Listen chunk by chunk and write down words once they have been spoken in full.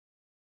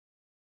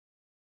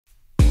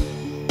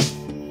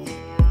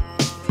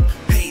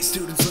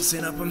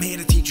Listen up, I'm here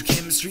to teach you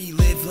chemistry.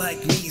 Live like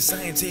me,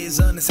 science is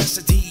a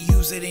necessity.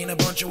 Use it in a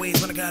bunch of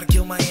ways when I gotta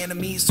kill my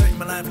enemies. Certain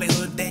my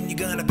livelihood, then you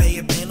gonna pay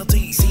a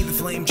penalty. See the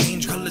flame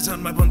change colors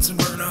on my Bunsen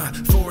burner.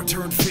 Before I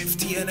turned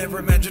 50, I never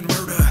imagined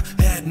murder.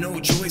 Had no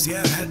choice,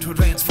 yeah, I had to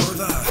advance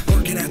further.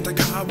 Working at the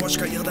car wash,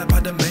 got yelled at by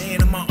the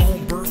man on my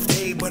own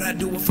birthday. But I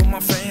do it for my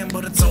fam,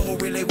 but it's all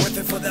really worth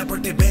it for that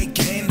birthday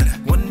bacon.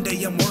 One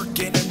day I'm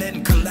working and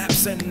then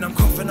collapsing. I'm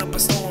coughing up a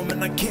storm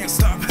and I can't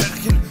stop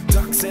hacking.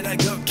 Doc said I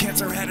got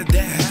cancer, how did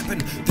that happen?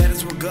 That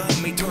is what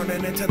got me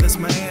turning into this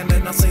man.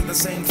 And I'll say the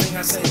same thing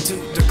I said to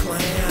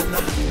Declan.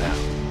 Now,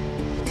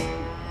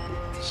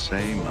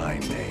 say my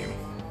name.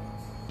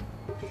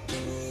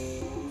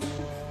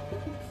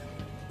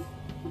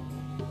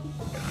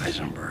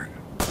 Heisenberg.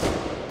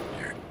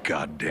 You're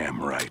goddamn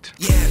right.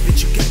 Yeah,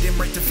 bitch, you goddamn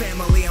right to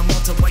family. I'm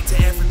Walt, white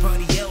to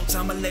everybody else.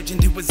 I'm a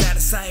legend who was out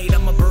of sight.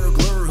 I'm a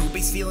burglar who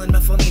be stealing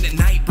methamphetamine at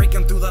night,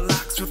 breaking through the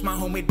locks with my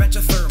homemade batch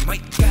of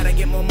thermite. Gotta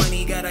get more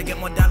money, gotta get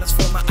more dollars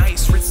for my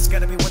ice. Risks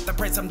gotta be worth the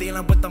price. I'm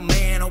dealing with the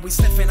man, always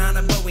sniffing on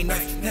a Bowie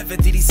knife. Never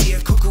did he see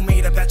a cuckoo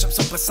made a batch up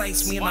so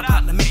precise. Me and my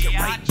partner make it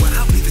right. Well,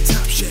 I'll be the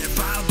top chef,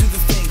 I'll do the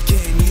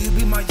thinking. You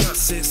be my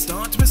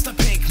assistant, Mr.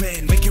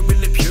 Pinkman. Make it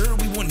really pure,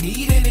 we won't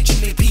need any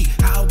chili pea.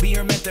 I'll be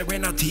your mentor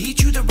and I'll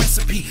teach you the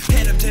recipe.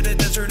 Head up to the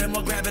desert and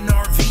we'll grab an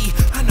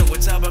RV. I know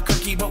it's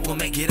Albuquerque, but we'll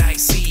make it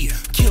icy.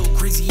 Kill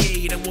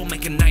Crazy 8 and we'll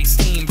make a nice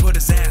team. Put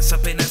his ass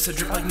up in acid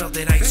drip like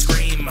melted ice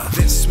cream.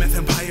 This Smith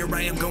Empire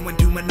I am going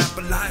to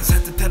monopolize.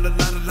 Had to tell a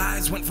lot of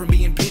lies. Went from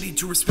being pitied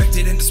to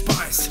respected and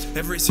despised.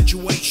 Every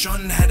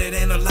situation had it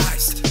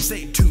analyzed.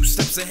 Stayed 2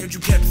 steps ahead, you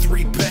kept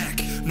 3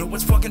 back. Know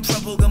what's fucking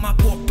trouble, got my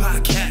pork pie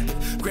cap.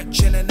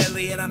 Gretchen and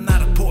Elliot, I'm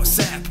not a poor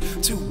sap.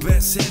 2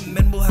 best hit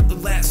men will have the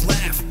last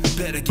laugh.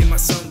 Better give my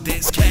son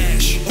this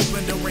cash.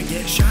 Open door and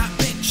get shot,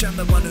 bitch. I'm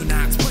the one who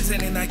knocks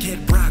poison in that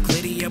kid Brock.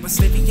 Lydia was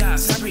Livia.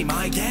 Sorry,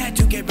 my dad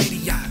to get rid of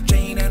ya.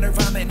 Jane and her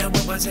vomit, no,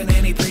 it wasn't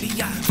any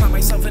prettier. Find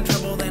myself in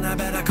trouble, then I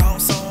better call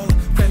Saul.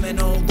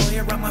 Criminal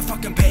lawyer on my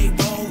fucking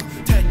payroll.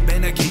 Ted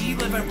Beneke,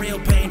 living real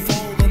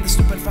painful. And the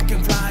stupid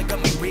fucking fly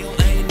got me real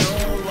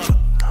anal. I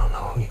don't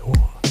know who you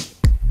are.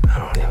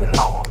 I don't even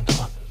know who I'm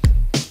talking.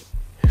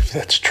 If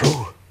that's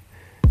true,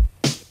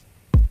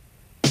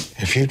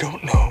 if you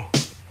don't know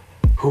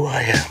who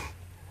I am,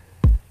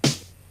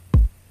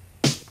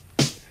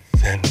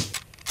 then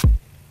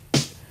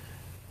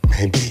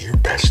maybe your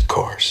best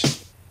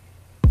course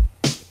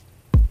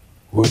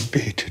would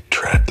be to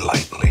tread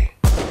lightly.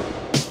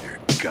 You're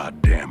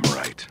goddamn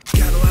right.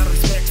 Got a lot of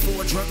respect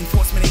for a drug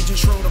enforcement agent,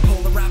 Schroeder,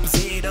 polar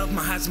opposite of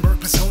my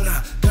Heisenberg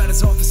persona. Got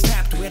his office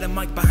tapped with a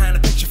mic behind a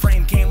picture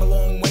frame. Came a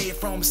long way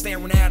from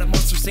staring at a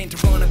monster stain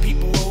to running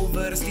people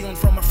over to stealing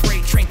from a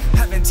freight train.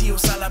 Having Tio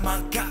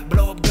Salamanca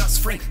blow up Gus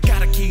Fring.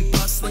 Gotta keep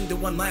hustling, do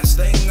one last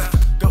thing.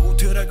 Go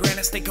to the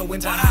Karanastic, go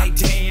into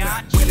hiding.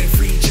 Winning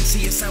free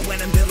GCSI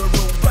when I'm build a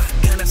robot.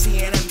 Gonna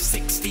see an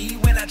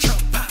M60 when I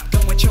trump pop.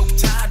 Going choke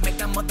tied, make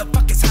them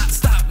motherfuckers hot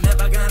stop.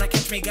 Never gonna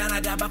catch me,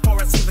 gonna die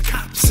before I see the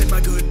cops. Said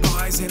my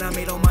goodbyes and I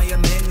made all my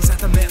amends at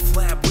the meth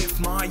lab with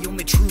my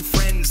only true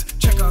friends.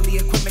 Check on the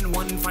equipment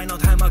one final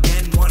time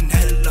again. One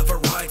hell of a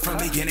ride from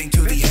beginning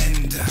to the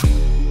end.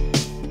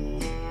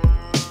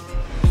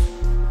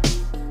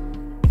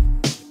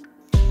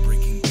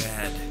 Breaking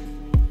Bad,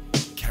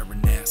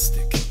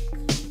 Karanastic,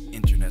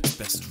 internet's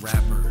best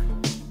rapper.